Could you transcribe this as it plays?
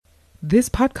This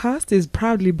podcast is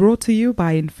proudly brought to you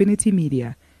by Infinity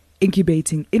Media,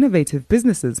 incubating innovative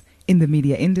businesses in the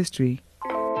media industry.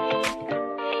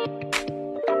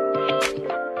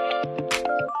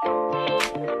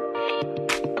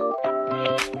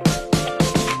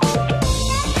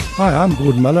 Hi, I'm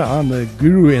Gordon Muller. I'm the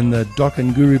guru in the Doc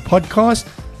and Guru podcast.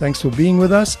 Thanks for being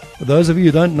with us. For those of you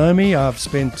who don't know me, I've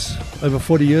spent over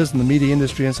 40 years in the media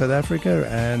industry in South Africa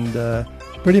and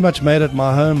pretty much made it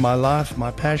my home, my life,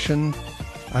 my passion.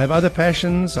 I have other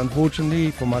passions. Unfortunately,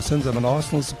 for my sins, I'm an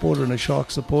Arsenal supporter and a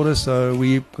Sharks supporter, so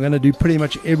we're going to do pretty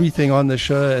much everything on the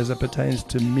show as it pertains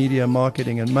to media,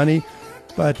 marketing and money,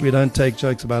 but we don't take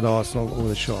jokes about Arsenal or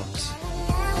the Sharks.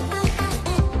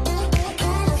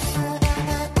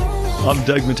 I'm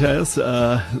Doug Mateus,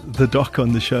 the doc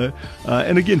on the show.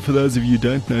 And again, for those of you who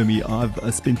don't know me,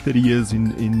 I've spent 30 years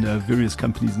in various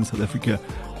companies in South Africa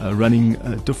running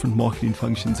different marketing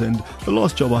functions. And the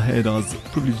last job I had, I was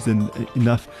privileged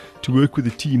enough to work with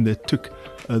a team that took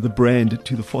the brand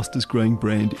to the fastest growing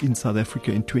brand in South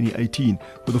Africa in 2018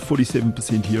 with a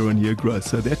 47% year-on-year growth.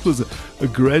 So that was a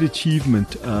great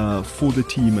achievement for the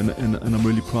team, and I'm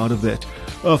really proud of that.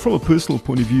 From a personal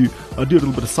point of view, I do a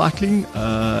little bit of cycling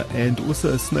and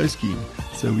also snow skiing,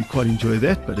 so we quite enjoy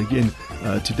that. But again,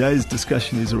 today's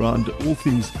discussion is around all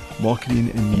things marketing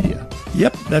and media.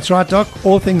 Yep, that's right, Doc.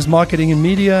 All things marketing and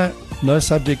media. No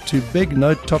subject too big,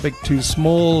 no topic too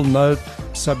small, no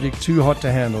subject too hot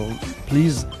to handle.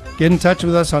 Please get in touch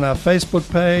with us on our Facebook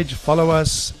page, follow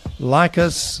us, like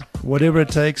us, whatever it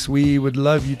takes. We would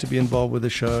love you to be involved with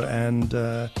the show, and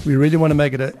we really want to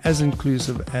make it as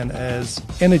inclusive and as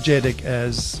energetic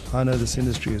as I know this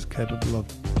industry is capable of.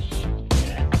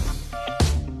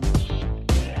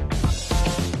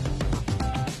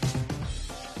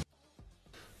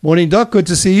 Morning, Doc. Good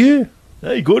to see you.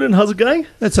 Hey, Gordon, how's it going?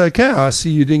 That's okay. I see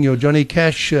you doing your Johnny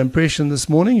Cash impression this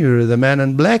morning. You're the man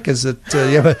in black. Is it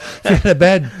you had a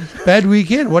bad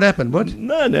weekend? What happened? What?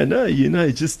 No.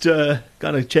 Just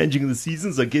kind of changing the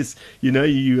seasons. I guess,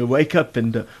 you wake up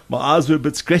and my eyes were a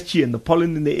bit scratchy and the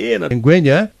pollen in the air. And Gwen,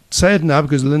 yeah? Say it now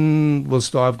because Lynn will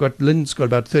start. Lynn's got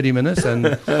about 30 minutes,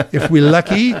 and if we're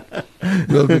lucky,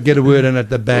 we'll get a word in at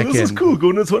the back end. This is cool,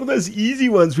 Gordon. It's one of those easy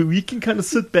ones where we can kind of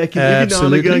sit back and every now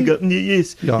and again go,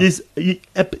 yes,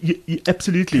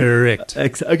 absolutely. Correct.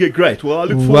 Okay, great. Well, I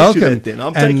look forward to that then.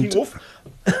 I'm taking off.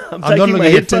 I'm not looking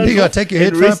at Tindy. I'll take your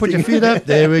headphones, put your feet up.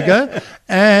 There we go.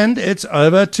 And it's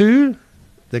over to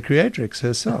the Creatrix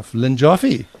herself, Lynn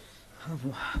Joffe.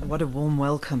 What a warm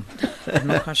welcome. I'm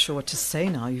not quite sure what to say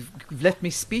now. You've left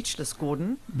me speechless,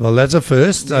 Gordon. Well, that's a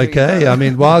first. There okay. I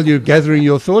mean, while you're gathering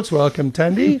your thoughts, welcome,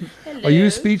 Tandy. Hello. Are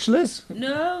you speechless?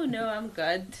 No, I'm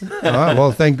good. Ah,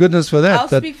 well, thank goodness for that. I'll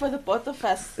speak for the both of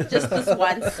us, just this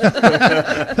once.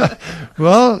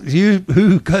 Well,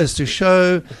 who goes to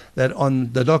show that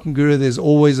on the Doc and Guru there's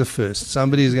always a first.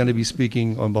 Somebody is going to be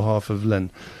speaking on behalf of Lynn.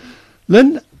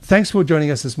 Lynn, thanks for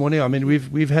joining us this morning. I mean,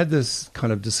 we've had this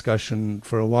kind of discussion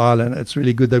for a while, and it's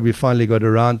really good that we finally got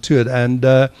around to it. And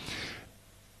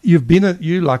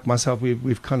you like myself,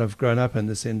 we've kind of grown up in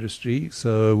this industry,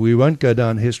 so we won't go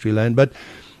down history lane. But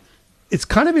it's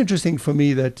kind of interesting for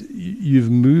me that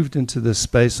you've moved into the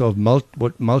space of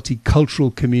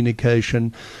multicultural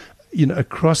communication,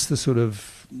 across the sort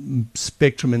of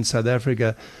spectrum in South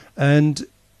Africa, and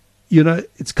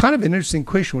it's kind of an interesting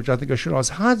question, which I think I should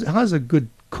ask. How's a good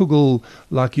kugel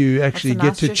like you actually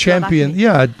get to champion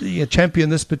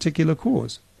this particular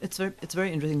cause? It's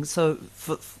very interesting. So,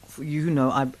 for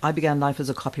I began life as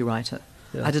a copywriter.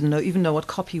 Yeah. I didn't even know what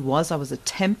copy was. I was a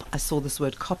temp. I saw this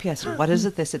word copy. I said, what is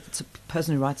it? They said, it's a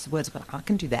person who writes the words, but I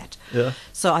can do that. Yeah.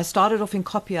 So I started off in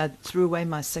copy. I threw away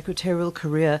my secretarial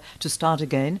career to start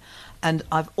again. And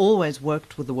I've always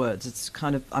worked with the words. It's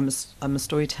kind of, I'm a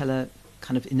storyteller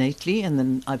kind of innately, and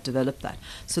then I've developed that.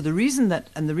 So the reason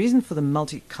for the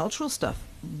multicultural stuff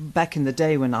back in the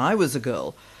day when I was a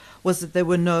girl was that there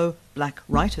were no black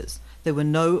writers. There were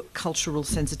no cultural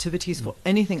sensitivities for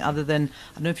anything other than,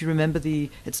 I don't know if you remember the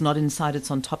It's Not Inside,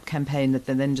 It's On Top campaign that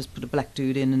they then just put a black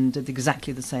dude in and did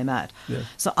exactly the same ad. Yeah.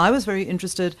 So I was very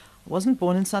interested. I wasn't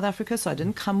born in South Africa, so I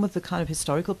didn't come with the kind of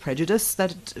historical prejudice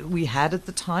that we had at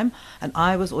the time. And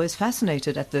I was always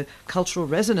fascinated at the cultural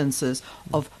resonances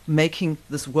of making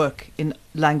this work in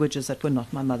languages that were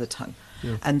not my mother tongue.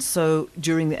 Yeah. And so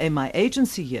during my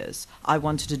agency years, I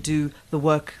wanted to do the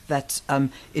work that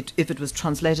if it was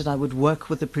translated, I would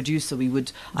work with the producer.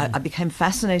 I became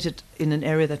fascinated in an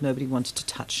area that nobody wanted to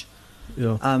touch.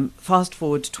 Yeah. Fast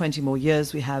forward 20 more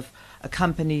years, we have a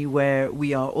company where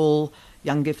we are all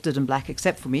young, gifted and black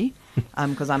except for me.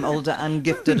 because I'm older and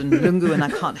gifted and lungu and I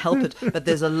can't help it. But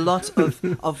there's a lot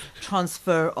of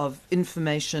transfer of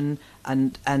information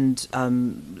and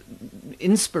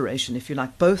inspiration, if you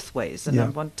like, both ways. And I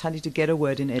want Tali to get a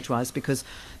word in edgewise because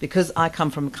I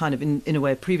come from kind of, in a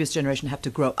way, a previous generation have to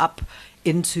grow up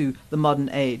into the modern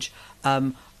age.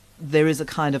 There is a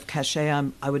kind of cachet,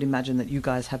 I would imagine that you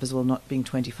guys have as well, not being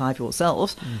 25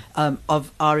 yourselves,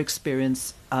 of our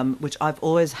experience, which I've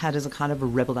always had as a kind of a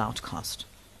rebel outcast.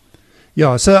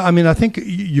 Yeah, so I mean, I think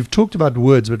you've talked about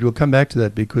words, but we'll come back to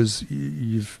that because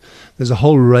there's a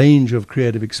whole range of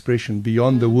creative expression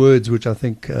beyond the words, which I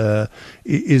think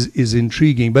is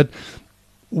intriguing. But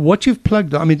what you've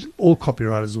plugged, I mean, all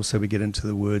copywriters also, we get into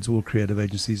the words, all creative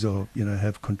agencies are,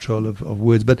 have control of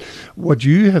words. But what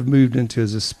you have moved into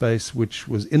as a space which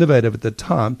was innovative at the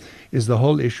time is the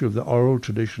whole issue of the oral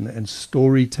tradition and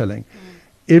storytelling.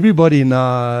 Everybody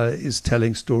now is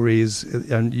telling stories,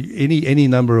 and any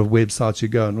number of websites you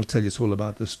go, and I'll tell you it's all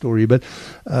about the story. But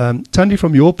Thandi,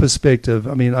 from your perspective,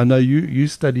 I mean, I know you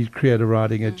studied creative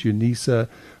writing at UNISA,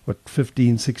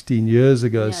 15, 16 years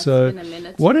ago. Yeah, so it's been a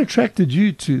minute. what attracted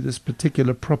you to this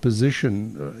particular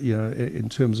proposition, in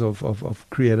terms of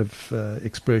creative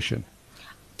expression?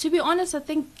 To be honest, I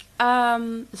think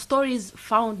stories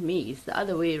found me. It's the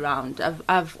other way around.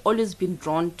 I've always been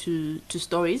drawn to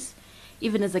stories.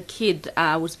 Even as a kid,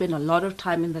 I would spend a lot of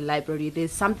time in the library.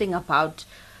 There's something about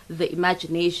the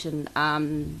imagination,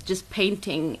 just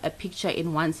painting a picture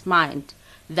in one's mind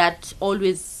that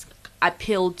always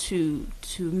appealed to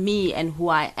me and who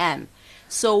I am.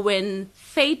 So when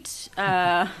fate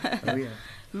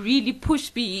really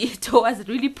pushed me towards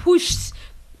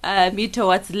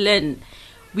Lynn,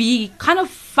 we kind of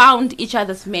found each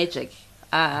other's magic.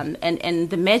 And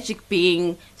the magic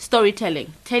being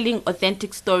storytelling, telling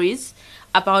authentic stories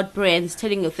about brands,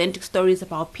 telling authentic stories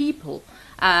about people.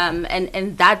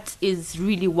 And that is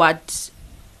really what...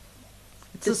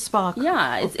 It's a spark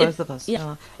of both of us.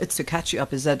 Yeah. It's to catch you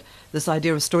up, is that this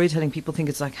idea of storytelling, people think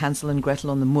it's like Hansel and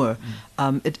Gretel on the moor.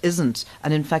 It isn't.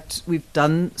 And in fact, we've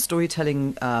done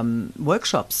storytelling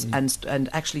workshops and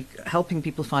actually helping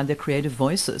people find their creative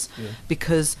voices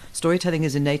because storytelling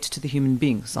is innate to the human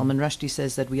being. Salman Rushdie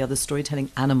says that we are the storytelling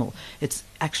animal. It's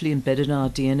actually embedded in our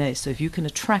DNA. So if you can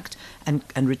attract and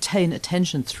retain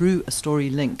attention through a story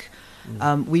link,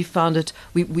 we found it,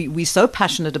 we're so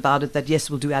passionate about it that yes,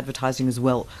 we'll do advertising as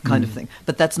well, kind of thing.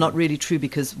 But that's not really true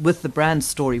because with a brand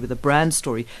story,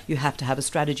 you have to have a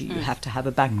strategy, you have to have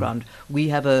a background. We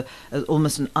have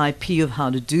almost an IP of how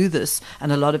to do this,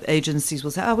 and a lot of agencies will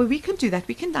say, oh, well, we can do that,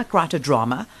 we can write a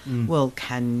drama. Well,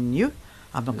 can you?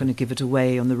 I'm not going to give it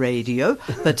away on the radio,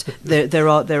 but there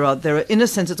are, in a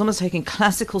sense, it's almost taking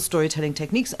classical storytelling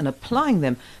techniques and applying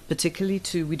them, particularly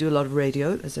to, we do a lot of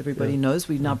radio, as everybody knows.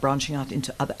 We're now branching out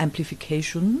into other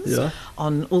amplifications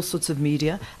on all sorts of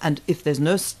media. And if there's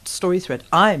no story thread,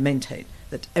 I maintain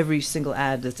that every single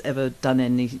ad that's ever done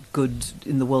any good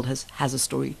in the world has a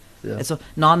story. Yeah. So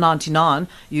 $9.99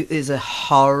 is a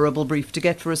horrible brief to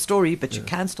get for a story, but you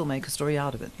can still make a story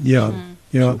out of it. Yeah.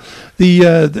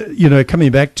 The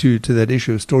coming back to that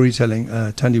issue of storytelling,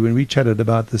 Thandi, when we chatted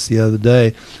about this the other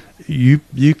day, you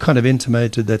kind of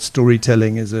intimated that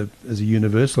storytelling is a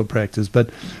universal practice,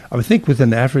 but I think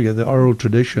within Africa the oral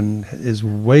tradition is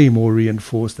way more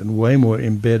reinforced and way more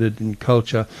embedded in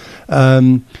culture.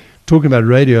 Talking about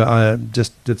radio, I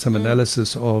just did some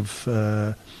analysis of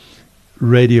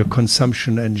radio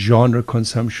consumption and genre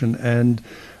consumption, and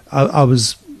I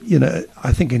was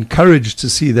I think encouraged to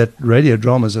see that radio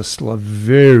dramas are still a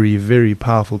very, very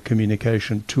powerful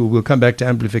communication tool. We'll come back to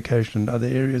amplification in other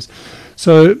areas.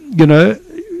 So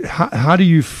how do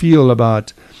you feel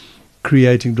about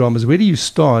creating dramas? Where do you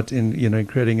start in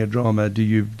creating a drama? Do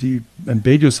you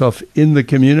embed yourself in the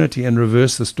community and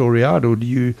reverse the story out, or do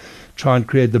you try and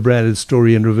create the branded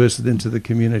story and reverse it into the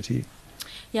community?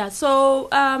 Yeah, so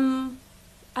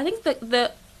I think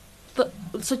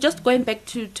so just going back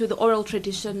to the oral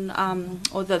tradition,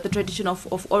 or the tradition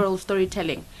of oral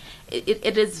storytelling,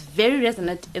 it is very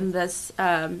resonant in this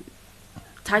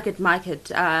target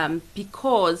market,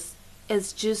 because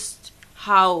it's just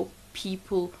how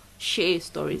people share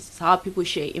stories, it's how people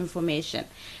share information.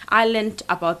 I learned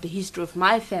about the history of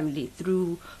my family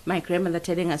through my grandmother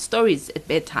telling us stories at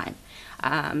bedtime.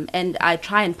 And I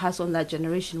try and pass on that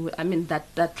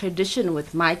that tradition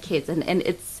with my kids, and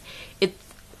it's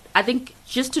I think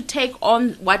just to take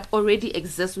on what already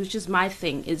exists, which is my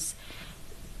thing, is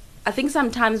I think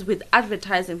sometimes with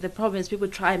advertising the problem is people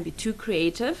try and be too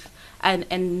creative and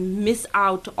miss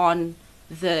out on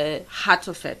the heart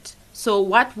of it. So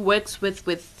what works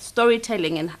with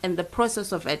storytelling and the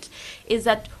process of it is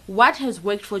that what has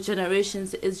worked for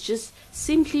generations is just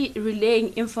simply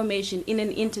relaying information in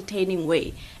an entertaining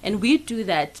way. And we do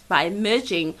that by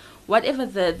merging whatever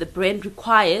the brand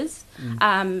requires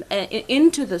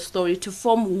into the story to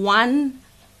form one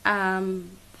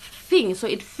thing. So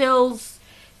it feels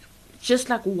just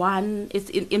like one. It's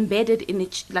embedded in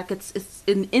it, like it's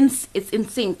in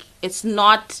sync. It's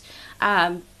not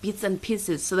bits and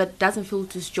pieces, so that it doesn't feel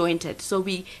disjointed. So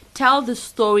we tell the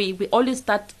story. We always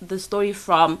start the story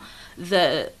from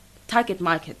the target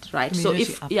market, right? Community.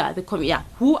 So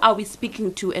who are we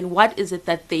speaking to, and what is it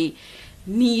that they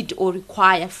need or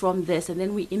require from this, and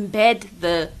then we embed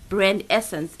the brand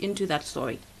essence into that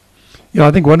story. Yeah,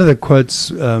 I think one of the quotes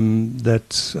that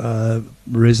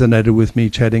resonated with me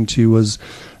chatting to you was,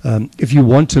 if you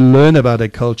want to learn about a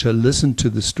culture, listen to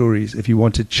the stories. If you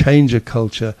want to change a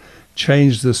culture,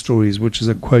 change the stories, which is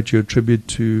a quote you attribute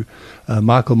to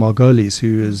Michael Margolis,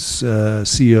 who is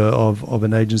CEO of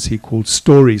an agency called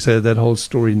Story. So that whole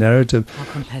story narrative. How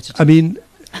competitive. I mean,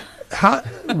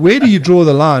 where do you draw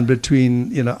the line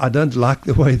between, I don't like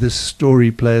the way this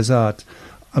story plays out,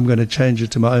 I'm going to change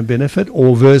it to my own benefit,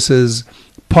 or versus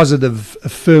positive,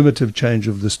 affirmative change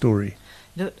of the story?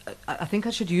 I think I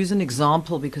should use an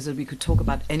example, because we could talk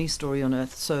about any story on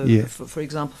earth. So, for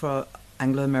example, for our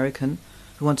Anglo-American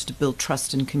who wanted to build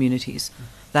trust in communities,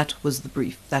 that was the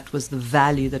brief. That was the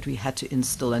value that we had to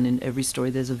instill. And in every story,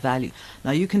 there's a value.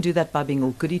 Now, you can do that by being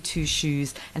all goody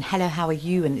two-shoes and hello, how are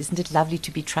you? And isn't it lovely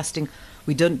to be trusting?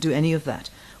 We don't do any of that.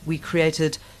 We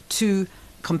created two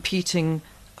competing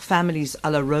families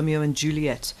a la Romeo and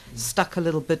Juliet, stuck a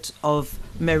little bit of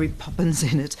Mary Poppins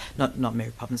in it. Not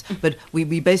Mary Poppins, but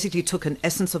we basically took an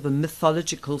essence of a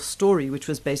mythological story, which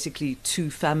was basically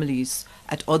two families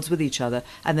at odds with each other,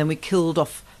 and then we killed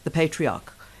off the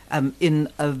patriarch in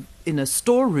a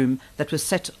storeroom that was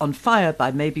set on fire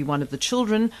by maybe one of the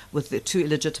children with the two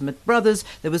illegitimate brothers.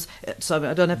 There was, so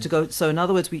I don't have to go. So in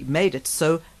other words, we made it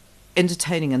so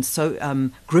entertaining and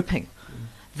so gripping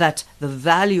that the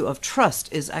value of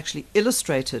trust is actually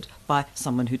illustrated by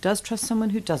someone who does trust, someone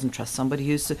who doesn't trust, somebody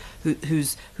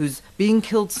who's being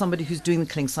killed, somebody who's doing the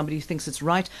killing, somebody who thinks it's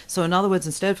right. So in other words,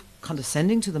 instead of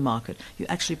condescending to the market, you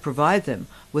actually provide them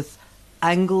with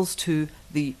angles to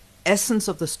the essence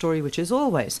of the story, which is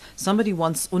always somebody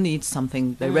wants or needs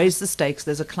something. They raise the stakes.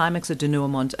 There's a climax, a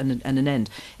denouement, and an end.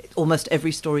 Almost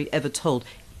every story ever told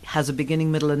has a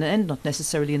beginning, middle, and an end, not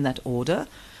necessarily in that order.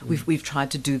 We've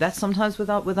tried to do that sometimes with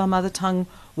our mother tongue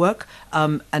work,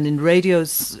 and in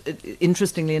radios,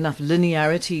 interestingly enough,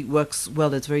 linearity works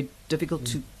well. It's very difficult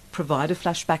to provide a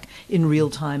flashback in real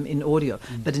time in audio,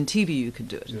 but in TV you can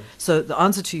do it. So the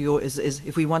answer to your is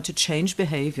if we want to change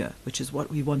behavior, which is what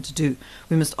we want to do,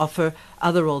 we must offer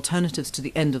other alternatives to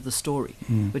the end of the story,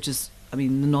 which is, I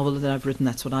mean, the novel that I've written,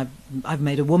 that's what I've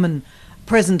made a woman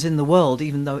present in the world,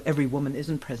 even though every woman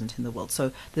isn't present in the world.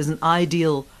 So there's an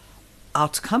ideal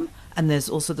outcome, and there's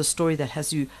also the story that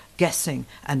has you guessing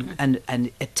and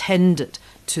attended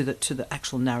to the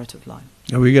actual narrative line.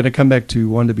 Now we're going to come back to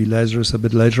Wanda be Lazarus a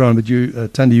bit later on, but you,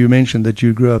 Thandi, you mentioned that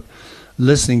you grew up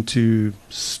listening to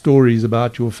stories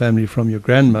about your family from your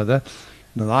grandmother.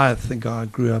 And I think I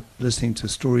grew up listening to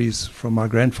stories from my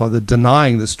grandfather,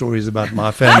 denying the stories about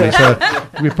my family. So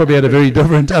we probably had a very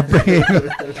different upbringing.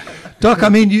 Doc, I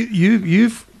mean,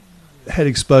 you've had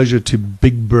exposure to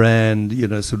big brand,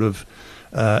 sort of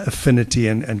affinity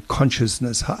and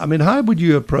consciousness. I mean, how would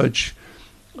you approach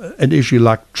an issue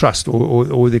like trust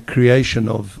or the creation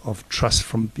of trust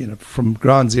from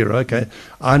ground zero? Okay,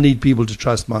 I need people to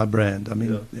trust my brand. I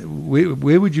mean,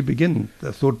 where would you begin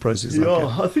the thought process? Like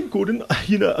that? I think, Gordon,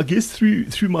 I guess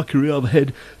through my career, I've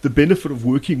had the benefit of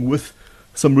working with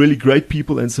some really great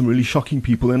people and some really shocking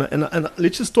people, and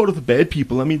let's just start with the bad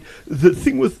people. I mean, the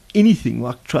thing with anything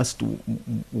like trust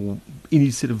or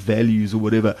any set of values or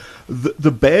whatever,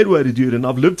 the bad way to do it, and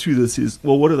I've lived through this, is,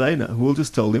 well, what do they know? We'll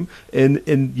just tell them, and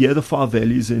the 5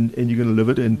 values, and you're going to live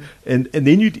it, and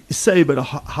then you say, but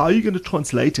how are you going to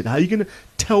translate it? How are you going to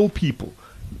tell people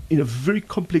in a very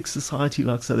complex society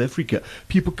like South Africa?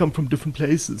 People come from different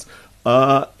places,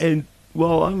 and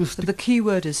well, but the key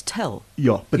word is tell.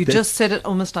 Yeah, but you just said it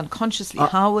almost unconsciously.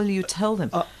 How will you tell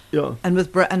them? Yeah. And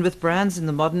with brands in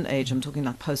the modern age, I'm talking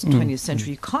like post 20th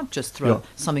century, you can't just throw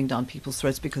something down people's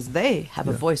throats, because they have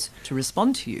a voice to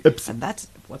respond to you, and that's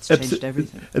what's changed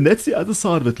everything. And that's the other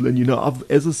side of it, Lynn.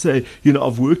 As I say,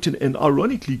 I've worked and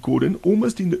ironically, Gordon,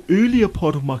 almost in the earlier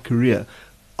part of my career,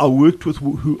 I worked with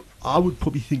who I would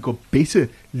probably think are better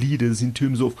leaders in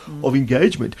terms of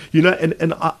engagement. You know,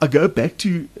 and I go back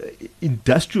to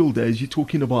industrial days. You're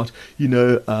talking about, you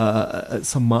know,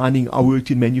 some mining. I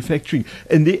worked in manufacturing,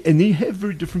 and they have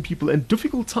very different people and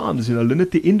difficult times. You know, Lynn,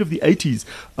 at the end of the 80s,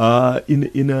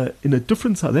 in a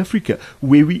different South Africa,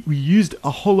 where we used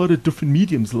a whole lot of different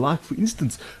mediums, like for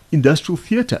instance industrial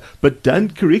theatre, but done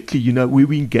correctly. You know, where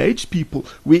we engaged people,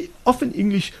 where often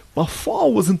English by far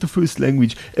wasn't the first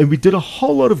language, and we did a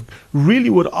whole lot of really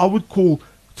what I would call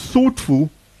thoughtful,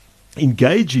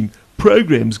 engaging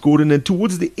programs, Gordon. And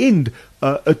towards the end,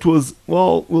 it was,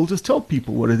 well, we'll just tell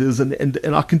people what it is, and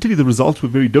I can tell you the results were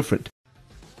very different.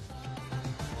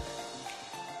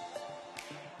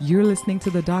 You're listening to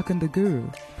The Doc and the Guru,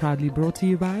 proudly brought to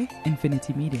you by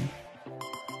Infinity Media.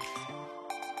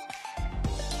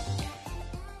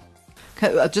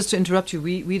 Okay, just to interrupt you,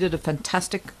 we did a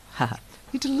fantastic,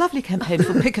 we did a lovely campaign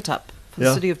for Pick It Up, for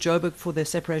the city of Joburg, for their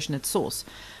separation at source.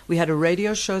 We had a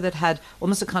radio show that had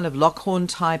almost a kind of Lockhorn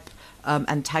type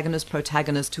antagonist,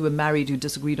 protagonist who were married, who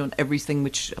disagreed on everything,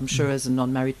 which I'm sure as a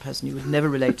non-married person you would never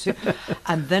relate to.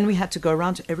 And then we had to go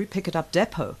around to every Pick It Up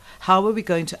depot. How are we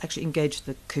going to actually engage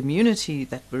the community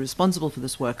that were responsible for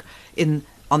this work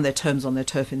on their terms, on their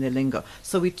turf, in their lingo?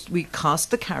 So we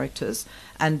cast the characters,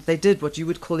 and they did what you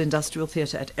would call industrial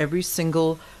theatre at every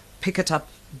single Pick It Up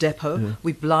depot. Yeah.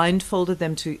 We blindfolded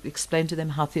them to explain to them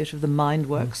how theatre of the mind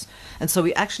works. And so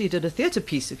we actually did a theatre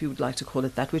piece, if you would like to call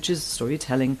it that, which is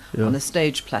storytelling on a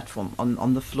stage platform,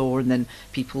 on the floor, and then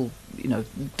people, you know,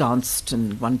 danced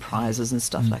and won prizes and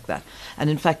stuff like that. And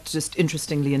in fact, just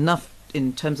interestingly enough,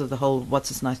 in terms of the whole what's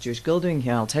this nice Jewish girl doing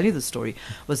here, I'll tell you the story,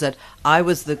 was that I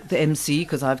was the MC,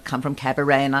 because I've come from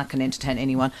cabaret and I can entertain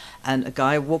anyone, and a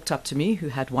guy walked up to me who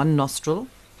had one nostril,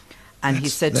 and he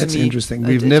said to me... That's interesting.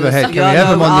 We've never had... Can we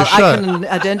have him on the show? I can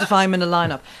identify him in a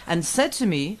lineup. And said to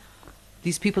me,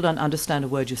 these people don't understand a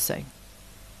word you're saying.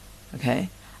 Okay?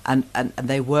 And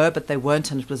they were, but they weren't,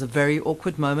 and it was a very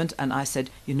awkward moment. And I said,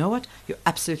 you know what? You're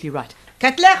absolutely right.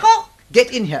 Katlecho,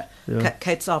 get in here. Yeah.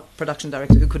 Kate's our production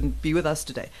director, who couldn't be with us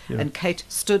today. Yeah. And Kate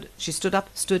stood up,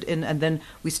 stood in, and then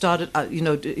we started, you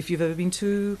know, if you've ever been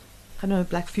to, I don't know, a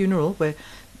black funeral, where...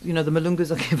 you know, the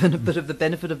Malungas are given a bit of the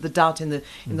benefit of the doubt in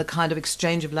the kind of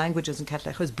exchange of languages, and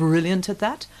Katlecho is brilliant at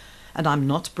that, and I'm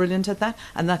not brilliant at that.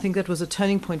 And I think that was a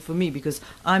turning point for me, because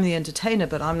I'm the entertainer,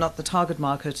 but I'm not the target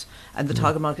market, and the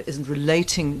target market isn't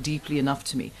relating deeply enough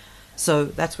to me. So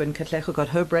that's when Katlecho got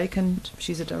her break, and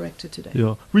she's a director today.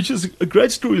 Yeah, which is a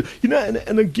great story. You know,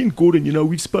 and again, Gordon, you know,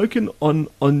 we've spoken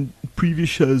on previous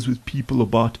shows with people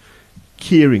about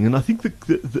caring, and I think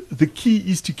the key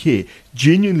is to care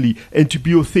genuinely and to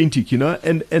be authentic, you know,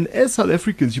 and as South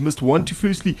Africans you must want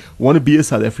to be a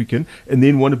South African, and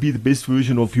then want to be the best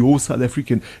version of your South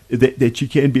African that you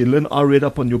can be. And Lynn, I read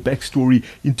up on your backstory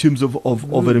in terms of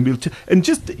it, and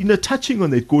just, you know, touching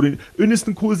on that, Gordon, Ernest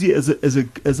Nkosi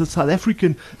as a South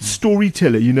African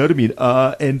storyteller, you know what I mean,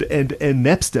 and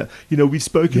Napster, you know, we've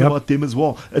spoken about them as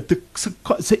well.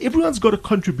 So everyone's got a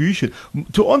contribution.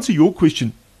 To answer your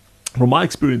question, from my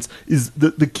experience, is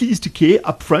the key is to care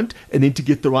up front, and then to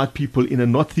get the right people in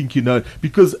and not think you know.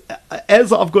 Because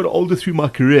as I've got older through my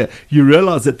career, you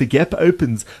realize that the gap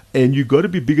opens, and you got to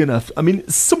be big enough. I mean,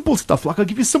 simple stuff. Like, I'll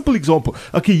give you a simple example.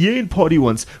 Okay, here in Party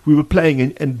once, we were playing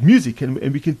and music, and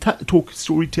we can talk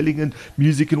storytelling and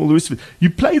music and all the rest of it. You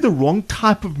play the wrong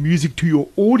type of music to your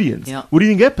audience. Yeah. What do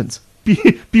you think happens?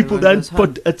 People don't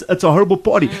put it's a horrible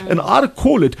party. And I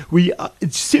call it,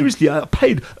 seriously, I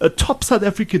paid a top South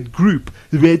African group.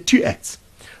 We had 2 acts.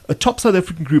 A top South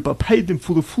African group, I paid them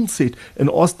for the full set and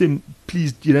asked them,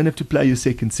 please, you don't have to play your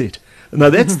second set.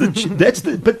 Now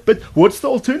but what's the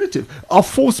alternative? I'll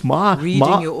force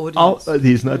reading your audience.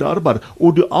 There's no doubt about it.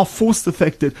 Or I'll force the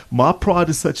fact that my pride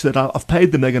is such that I've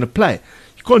paid them, they're going to play.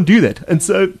 You can't do that. And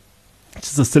so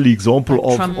it's just a silly example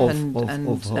like Trump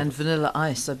and Vanilla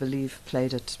Ice, I believe,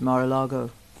 played at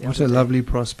Mar-a-Lago. What a lovely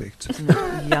prospect.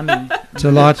 Yummy.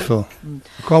 Delightful.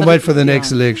 Can't wait for the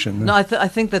next election. No, I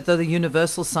think that the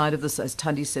universal side of this, as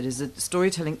Thandi said, is that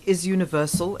storytelling is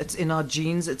universal. It's in our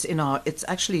genes. It's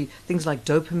actually things like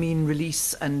dopamine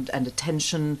release and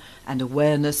attention and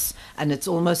awareness, and it's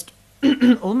almost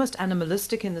almost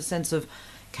animalistic in the sense of,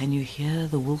 can you hear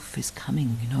the wolf is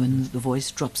coming, you know, and the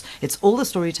voice drops. It's all the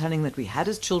storytelling that we had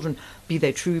as children, be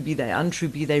they true, be they untrue,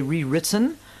 be they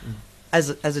rewritten as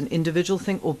an individual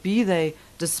thing, or be they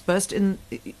dispersed in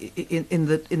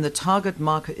the target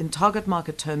market. In target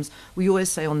market terms, we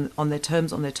always say on their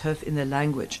terms, on their turf, in their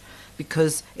language,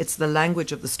 because it's the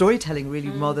language of the storytelling really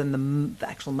more than the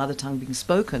actual mother tongue being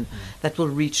spoken that will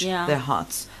reach their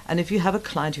hearts. And if you have a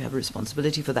client, you have a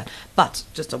responsibility for that. But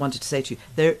just I wanted to say to you,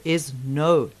 there is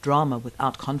no drama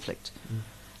without conflict.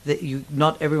 that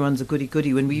not everyone's a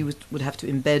goody-goody. When we would have to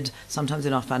embed, sometimes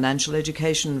in our financial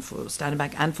education for Standard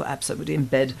Bank and for ABSA, would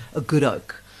embed a good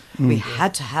oak. We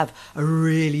had to have a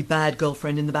really bad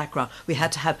girlfriend in the background. We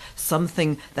had to have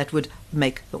something that would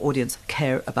make the audience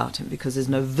care about him, because there's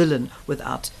no villain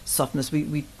without softness.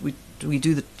 We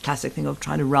do the classic thing of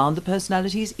trying to round the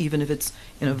personalities, even if it's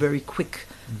in a very quick,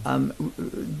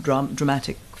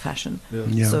 dramatic fashion.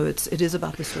 Yeah. So it is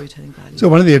about the storytelling value. So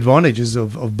one of the advantages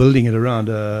of building it around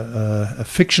a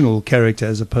fictional character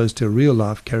as opposed to a real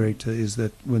life character is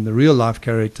that when the real life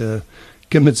character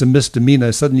commits a misdemeanor,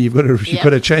 suddenly you've got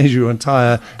to change your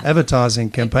entire advertising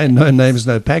campaign. No names,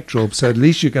 no backdrop. So at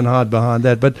least you can hide behind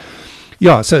that. But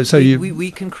yeah, so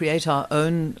we can create our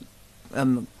own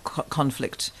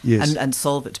conflict and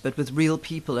solve it, but with real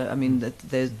people. I mean,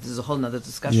 there's a whole other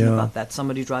discussion about that.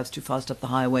 Somebody drives too fast up the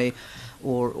highway,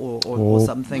 or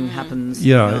something happens.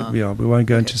 We won't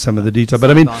go into some of the detail.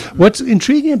 But I mean, what's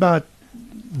intriguing about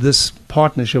this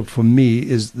partnership for me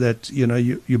is that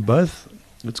you both,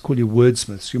 let's call you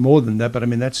wordsmiths. You're more than that, but I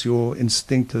mean that's your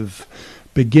instinctive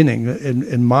beginning.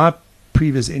 In my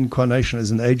previous incarnation as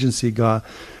an agency guy,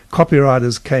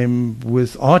 copywriters came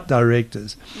with art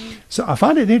directors. So I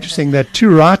find it interesting that two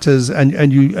writers,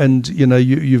 and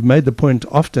you've made the point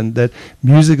often that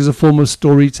music is a form of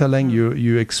storytelling.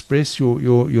 You express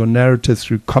your narrative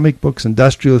through comic books,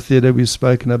 industrial theatre we've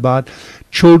spoken about,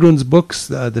 children's books,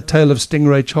 The Tale of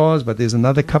Stingray Charles, but there's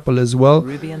another couple as well.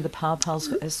 Ruby and the Power Pals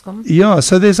for Eskom. Yeah,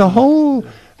 so there's a whole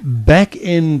back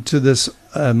end to this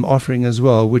offering as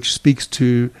well, which speaks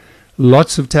to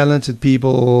lots of talented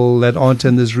people that aren't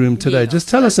in this room today. Just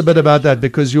tell us a bit about that,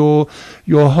 because your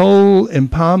whole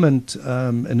empowerment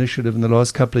initiative in the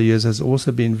last couple of years has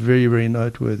also been very, very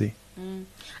notewortty.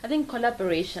 I think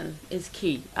collaboration is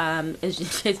key. It's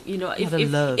just, if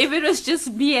it was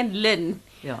just me and Lynn,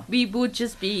 we would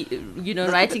just be,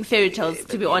 writing fairy tales,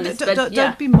 to be honest.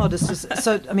 Don't be modest.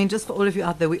 Just for all of you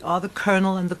out there, we are the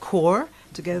kernel and the core,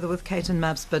 together with Kate and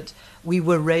Mabs, but we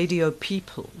were radio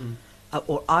people.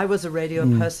 Or I was a radio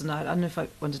person. I don't know if I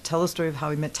want to tell the story of how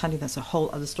we met Thandi. That's a whole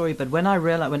other story. But when I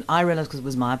realized, because it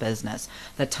was my business,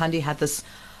 that Thandi had this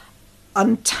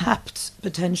untapped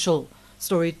potential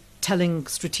storytelling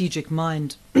strategic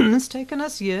mind, it's taken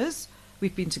us years.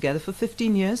 We've been together for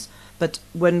 15 years. But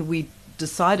when we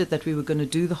decided that we were going to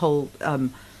do the whole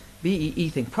BEE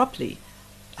thing properly,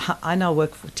 I now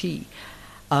work for T.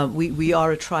 We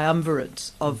are a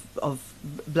triumvirate of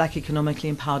black economically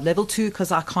empowered. Level 2,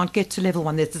 because I can't get to level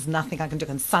 1. There's nothing I can do. I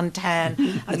can suntan.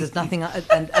 There's nothing.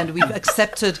 And we've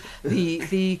accepted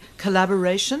the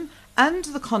collaboration and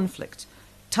the conflict.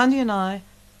 Thandi and I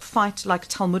fight like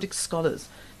Talmudic scholars.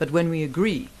 But when we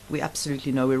agree, we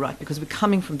absolutely know we're right, because we're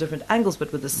coming from different angles,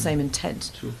 but with the same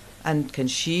intent. True. And can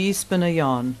she spin a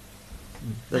yarn?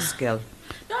 This girl.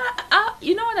 No,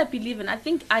 you know what I believe in? I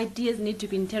think ideas need to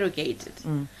be interrogated.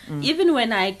 Even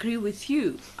when I agree with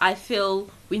you, I feel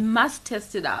we must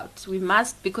test it out. We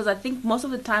must, because I think most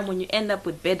of the time when you end up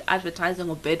with bad advertising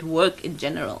or bad work in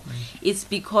general, it's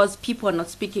because people are not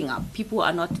speaking up. People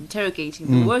are not interrogating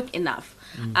the work enough.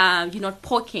 You're not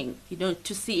poking,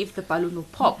 to see if the balloon will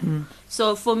pop.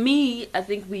 So for me, I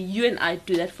think you and I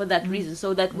do that for that reason,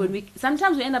 so that when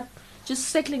sometimes we end up just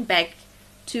circling back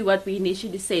to what we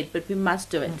initially said, but we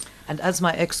must do it. And as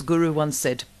my ex-guru once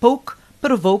said, poke,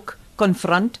 provoke,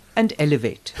 confront, and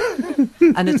elevate.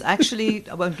 And it's actually,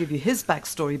 I won't give you his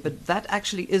backstory, but that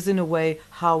actually is in a way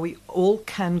how we all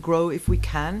can grow if we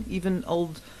can, even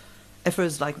old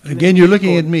effers like... Again, you're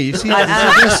looking at me. You see,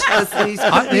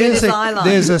 there's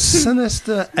a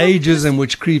sinister ageism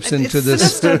which creeps into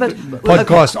this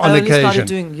podcast on occasion. I only started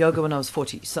doing yoga when I was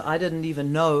 40, so I didn't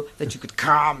even know that you could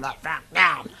calm that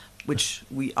down, which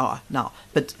we are now.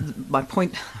 But my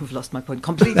point, I've lost my point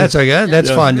completely. That's okay. That's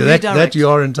fine. That you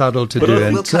are entitled to do.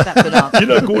 We'll cut that bit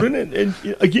out. Gordon, and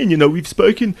again, we've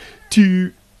spoken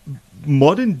to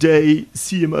modern day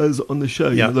CMOs on the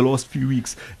show the last few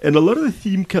weeks, and a lot of the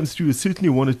theme comes through. Certainly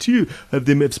one or two of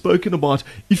them have spoken about,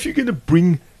 if you're going to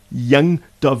bring young,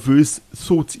 diverse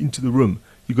thoughts into the room,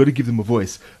 you've got to give them a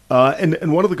voice.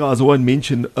 And one of the guys I won't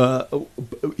mention,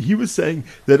 he was saying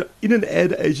that in an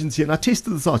ad agency, and I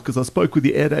tested this out because I spoke with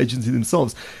the ad agency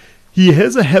themselves, he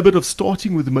has a habit of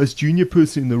starting with the most junior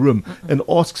person in the room and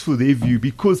asks for their view,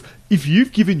 because if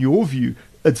you've given your view,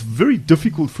 it's very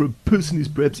difficult for a person who's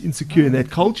perhaps insecure in that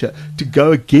culture to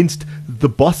go against the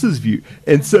boss's view.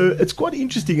 And so it's quite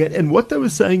interesting. And what they were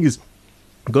saying is,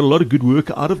 got a lot of good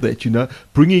work out of that,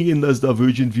 bringing in those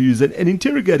divergent views and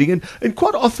interrogating. And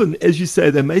quite often, as you say,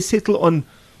 they may settle on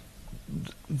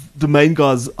the main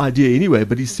guy's idea anyway,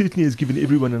 but he certainly has given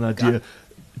everyone an idea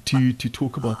to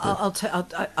talk about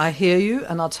that. I hear you,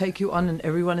 and I'll take you on, and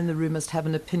everyone in the room must have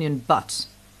an opinion, but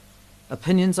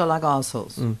opinions are like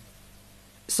assholes.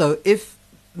 So if,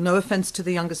 no offense to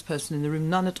the youngest person in the room,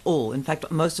 none at all. In fact,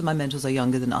 most of my mentors are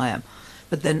younger than I am.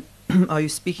 But then, are you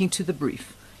speaking to the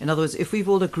brief? In other words, if we've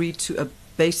all agreed to a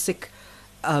basic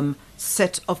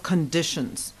set of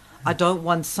conditions, I don't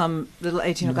want some little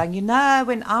 18-year-old going,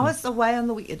 when I was away on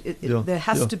the week, there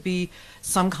has to be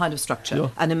some kind of structure.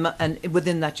 And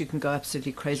within that, you can go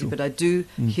absolutely crazy. But I do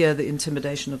hear the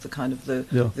intimidation of the kind of the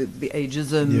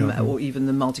ageism or even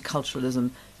the multiculturalism.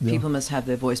 People must have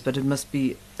their voice, but it must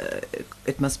be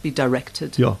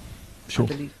directed. Yeah, sure. I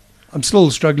believe. I'm still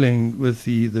struggling with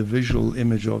the visual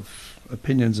image of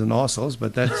opinions and arseholes,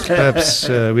 but that's perhaps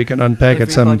we can unpack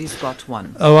it some. Everybody's got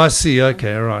one. Oh, I see.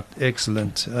 Okay, all right,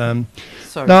 excellent. Sorry.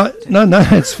 No,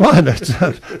 it's fine.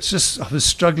 It's just I was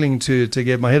struggling to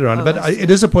get my head around it, but it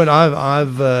is a point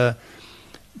I've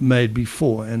made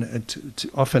before, and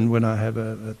often when I have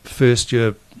a first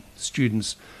year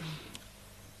students,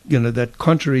 that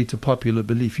contrary to popular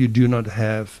belief, you do not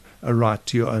have a right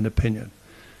to your own opinion.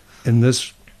 In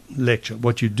this lecture,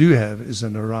 what you do have is a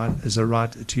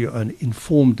right to your own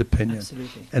informed opinion.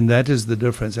 Absolutely. And that is the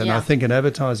difference. And I think in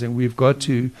advertising we've got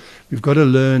to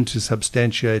learn to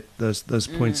substantiate those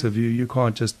points of view. You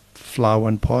can't just fly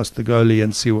one past the goalie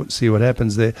and see what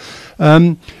happens there.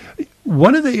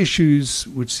 One of the issues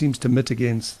which seems to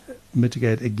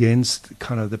mitigate against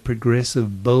kind of the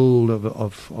progressive build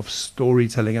of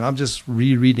storytelling, and I'm just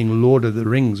rereading Lord of the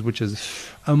Rings, which is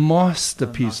a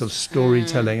masterpiece of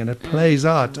storytelling, and it plays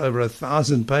out over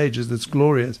 1,000 pages. That's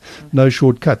glorious, no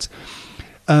shortcuts.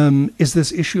 Is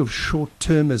this issue of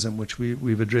short-termism, which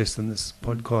we've addressed in this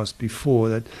podcast before,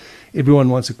 that everyone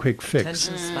wants a quick fix.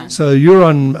 So you're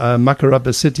on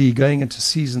Makarapa City going into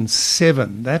season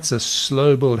 7. That's a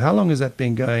slow build. How long has that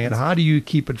been going, and how do you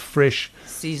keep it fresh?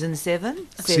 Season 7?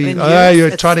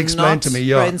 You're trying to explain to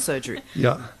me. Brain surgery.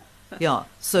 Yeah. Yeah.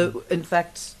 So, in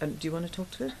fact, do you want to talk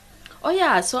to it? Oh,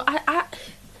 yeah. So, I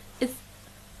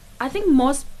think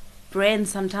most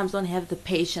brands sometimes don't have the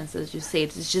patience, as you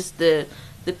said. It's just the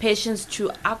patience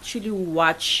to actually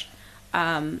watch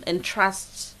and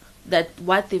trust that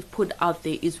what they've put out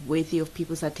there is worthy of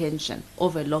people's attention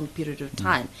over a long period of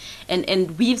time.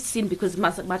 And we've seen, because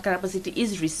Makarapa City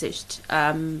is researched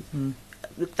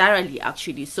thoroughly,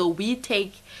 actually. So we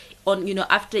take on,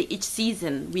 after each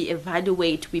season, we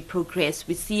evaluate, we progress,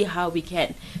 we see how we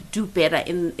can do better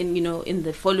in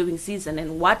the following season,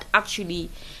 and what actually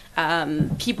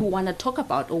people want to talk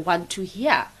about or want to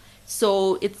hear.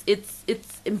 So it's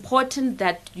important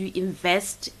that you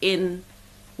invest in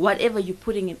whatever you're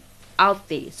putting out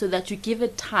there, so that you give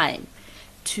it time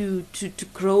to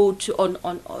grow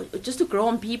just to grow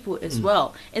on people as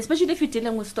well, especially if you're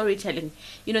dealing with storytelling.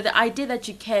 The idea that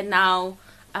you can now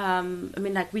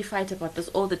like we fight about this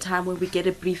all the time when we get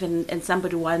a brief and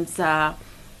somebody wants we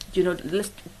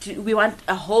want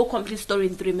a whole complete story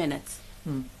in 3 minutes.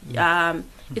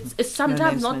 It's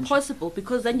sometimes not possible,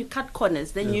 because then you cut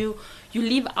corners, then you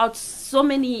leave out so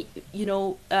many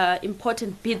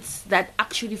important bits that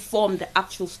actually form the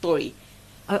actual story.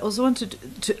 I also wanted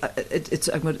to it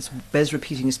bears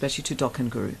repeating, especially to Doc and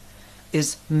Guru,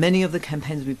 is many of the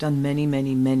campaigns we've done,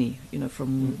 many,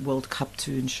 from World Cup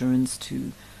to insurance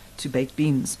to baked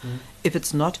beans. If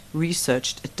it's not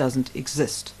researched, it doesn't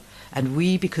exist. And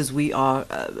because we are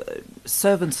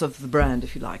servants of the brand,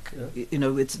 if you like,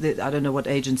 I don't know what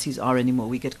agencies are anymore.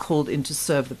 We get called in to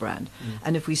serve the brand.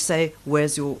 And if we say,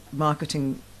 where's your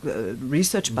marketing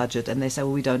research budget? And they say,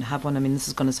 well, we don't have one. I mean, this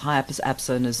has gone as high up as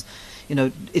APSO and as,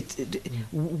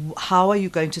 how are you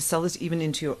going to sell this even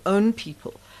into your own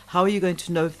people? How are you going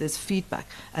to know if there's feedback?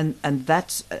 And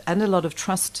a lot of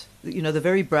trust, the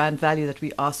very brand value that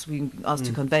we asked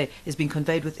to convey is being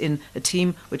conveyed within a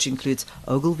team which includes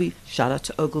Ogilvy, shout out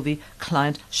to Ogilvy,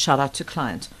 client, shout out to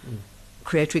client,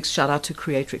 Creatrix, shout out to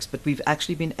Creatrix. But we've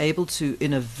actually been able to,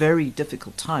 in a very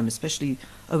difficult time, especially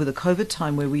over the COVID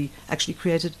time, where we actually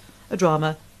created a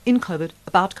drama in COVID,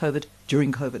 about COVID,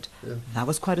 during COVID. That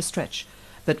was quite a stretch.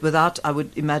 But I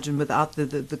would imagine without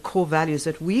the core values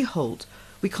that we hold,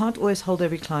 we can't always hold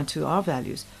every client to our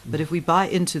values. But if we buy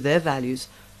into their values,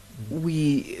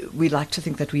 we like to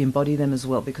think that we embody them as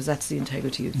well, because that's the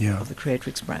integrity of the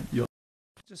Creatrix brand.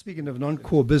 Just speaking of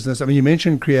non-core business, I mean, you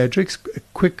mentioned Creatrix. A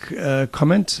quick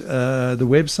comment, the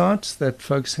website that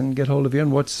folks can get hold of you,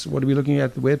 and what are we looking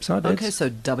at the website? Okay, so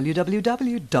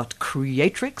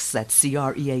www.creatrix, that's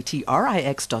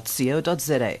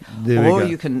creatrix.co.za. Or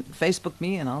you can Facebook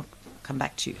me and I'll come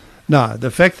back to you. Now,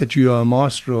 the fact that you are a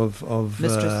master of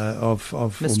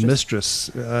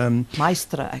Mistress.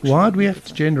 Maestra, actually. Why do we have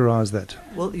to genderize that?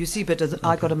 Well, you see, but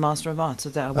I got a Master of Arts, so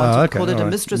that I wanted to call it a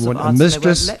Mistress of A Arts,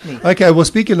 mistress. and they won't let me. Okay, well,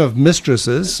 speaking of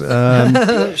mistresses, in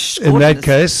that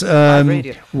case,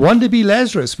 Wanda be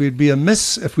Lazarus. We'd be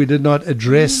amiss if we did not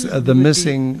address the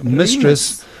missing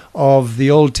mistress of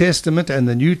the Old Testament and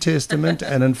the New Testament,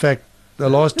 and in fact, the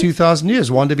last 2,000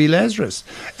 years, Wanda be Lazarus.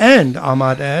 And I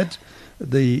might add,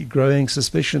 the growing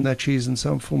suspicion that she's in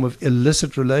some form of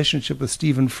illicit relationship with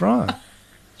Stephen Fry.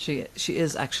 She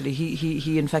is actually.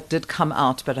 He in fact did come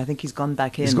out, but I think he's gone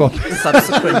back in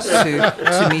subsequent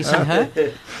to meeting her.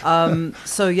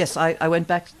 So yes, I went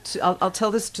back to. I'll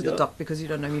tell this to the doc because you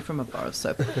don't know me from a bar of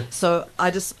soap. So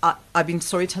I've been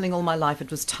storytelling all my life. It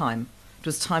was time. It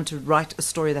was time to write a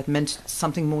story that meant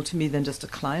something more to me than just a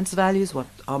client's values. What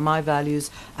are my values?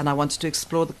 And I wanted to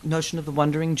explore the notion of the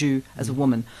wandering Jew as a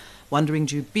woman. Wandering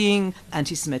Jew being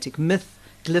anti-Semitic myth,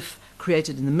 glyph,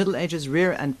 created in the Middle Ages,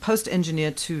 rear and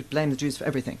post-engineered to blame the Jews for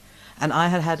everything. And I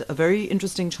had a very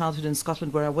interesting childhood in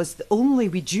Scotland where I was the only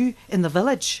wee Jew in the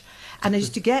village. And I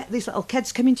used to get these little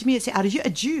kids coming to me and say, are you a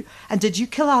Jew? And did you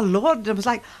kill our Lord? And I was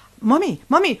like, Mummy,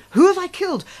 who have I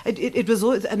killed? It was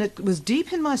always, and it was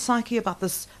deep in my psyche about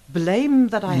this blame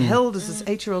that I held as this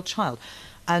 8-year-old child.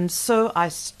 And so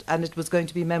and it was going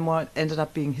to be memoir, it ended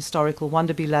up being historical.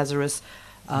 Wanda be Lazarus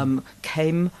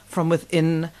came from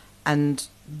within, and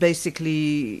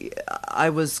basically I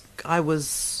was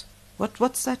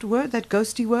what's that word, that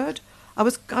ghosty word? I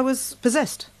was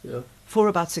possessed for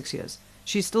about 6 years.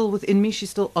 She's still within me. She's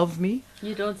still of me.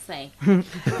 You don't say. and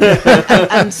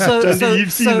so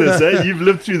you've seen this, eh? You've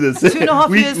lived through this.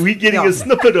 2.5 years. We're getting a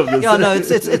snippet of this. Yeah, no,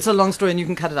 it's a long story, and you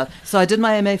can cut it out. So I did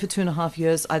my MA for 2.5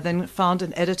 years. I then found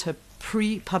an editor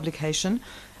pre-publication,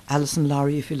 Alison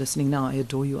Lowry, if you're listening now, I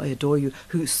adore you,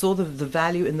 who saw the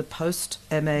value in the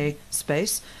post-MA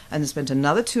space and spent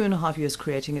another 2.5 years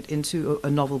creating it into a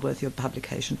novel worthy of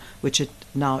publication, which it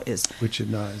now is.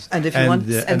 And if you want,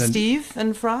 Steve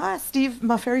and Fry, Steve,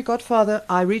 my fairy godfather,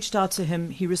 I reached out to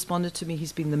him. He responded to me.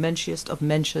 He's been the menschiest of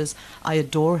menschers. I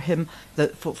adore him.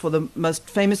 For the most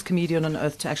famous comedian on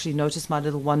earth to actually notice my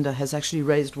little Wanda has actually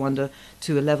raised Wanda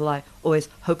to a level I always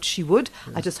hoped she would.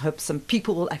 Yeah. I just hope some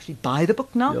people will actually buy the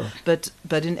book now. Yeah. But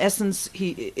in essence,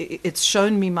 it's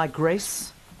shown me my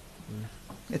grace.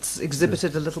 It's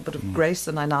exhibited a little bit of grace,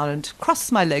 and I now don't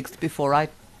cross my legs before I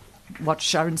watch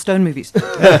Sharon Stone movies.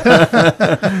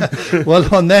 Well,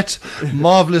 on that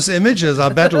marvelous image, as I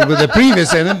battled with the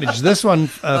previous image, this one,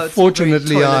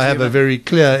 fortunately, I have a very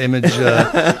clear image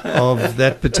of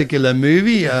that particular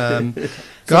movie.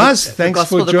 Guys, thanks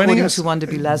for joining us.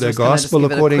 The Gospel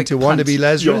According to Wanda be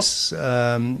Lazarus.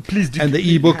 Please do. And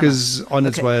the ebook is on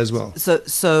its way as well.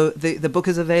 So the book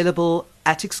is available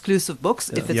at Exclusive Books.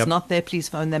 If it's not there, please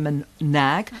phone them and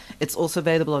nag. It's also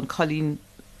available on Colleen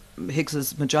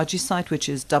Higgs's Majaji site, which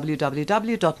is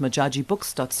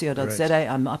www.majajibooks.co.za.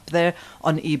 I'm up there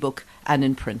on ebook and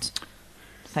in print.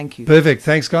 Thank you. Perfect.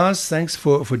 Thanks, guys. Thanks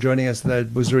for joining us today.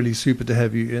 It was really super to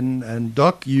have you in. And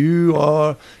Doc, you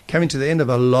are coming to the end of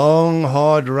a long,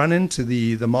 hard run into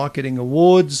the marketing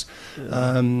awards.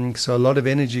 Yeah. So a lot of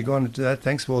energy gone into that.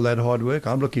 Thanks for all that hard work.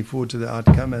 I'm looking forward to the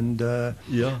outcome, and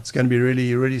it's going to be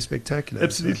really, really spectacular.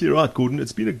 Absolutely right, Gordon.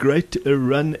 It's been a great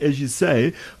run, as you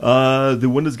say. The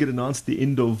winners get announced at the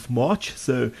end of March.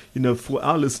 So, for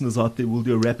our listeners out there, we'll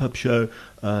do a wrap-up show.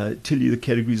 Tell you the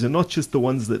categories, and not just the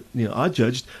ones that I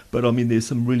judged, but I mean there's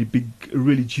some really big,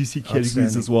 really juicy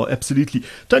categories as well. Absolutely.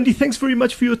 Dundee, thanks very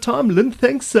much for your time. Lynn,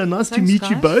 thanks. Nice to meet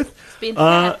you both. It's been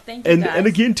fun. Thank you, guys. And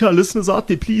again, to our listeners out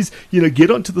there, please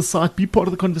get onto the site, be part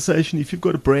of the conversation. If you've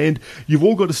got a brand, you've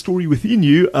all got a story within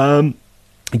you.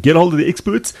 Get hold of the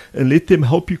experts and let them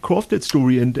help you craft that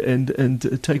story and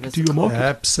take it to your market.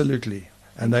 Absolutely.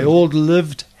 And they all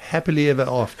lived happily ever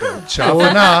after. Or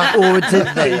did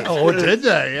they? Or did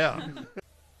they, yeah.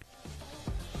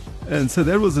 And so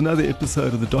that was another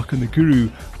episode of The Doc and the Guru.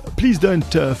 Please don't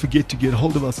forget to get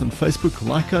hold of us on Facebook,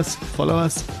 like us, follow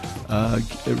us,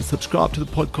 subscribe to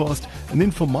the podcast. And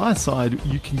then from my side,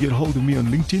 you can get hold of me on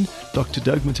LinkedIn, Dr.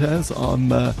 Doug Mataz.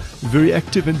 I'm very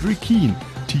active and very keen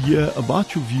to hear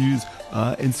about your views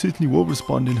and certainly will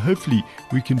respond, and hopefully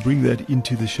we can bring that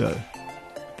into the show.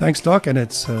 Thanks, Doc, and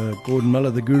it's Gordon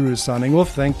Miller, the Guru, signing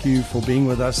off. Thank you for being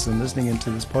with us and listening into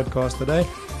this podcast today.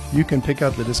 You can pick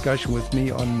up the discussion with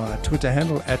me on my Twitter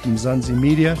handle,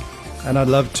 @MzanziMedia, and I'd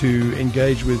love to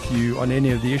engage with you on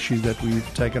any of the issues that we've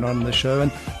taken on in the show,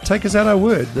 and take us at our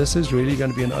word. This is really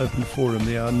going to be an open forum.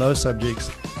 There are no subjects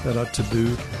that are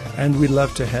taboo, and we'd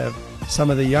love to have some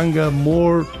of the younger,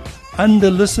 more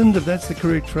under-listened, if that's the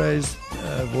correct phrase,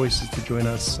 voices to join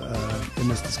us in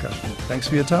this discussion. Thanks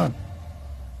for your time.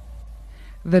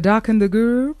 The Doc and the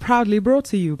Guru, proudly brought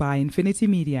to you by Infinity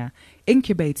Media,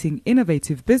 incubating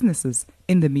innovative businesses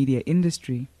in the media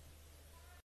industry.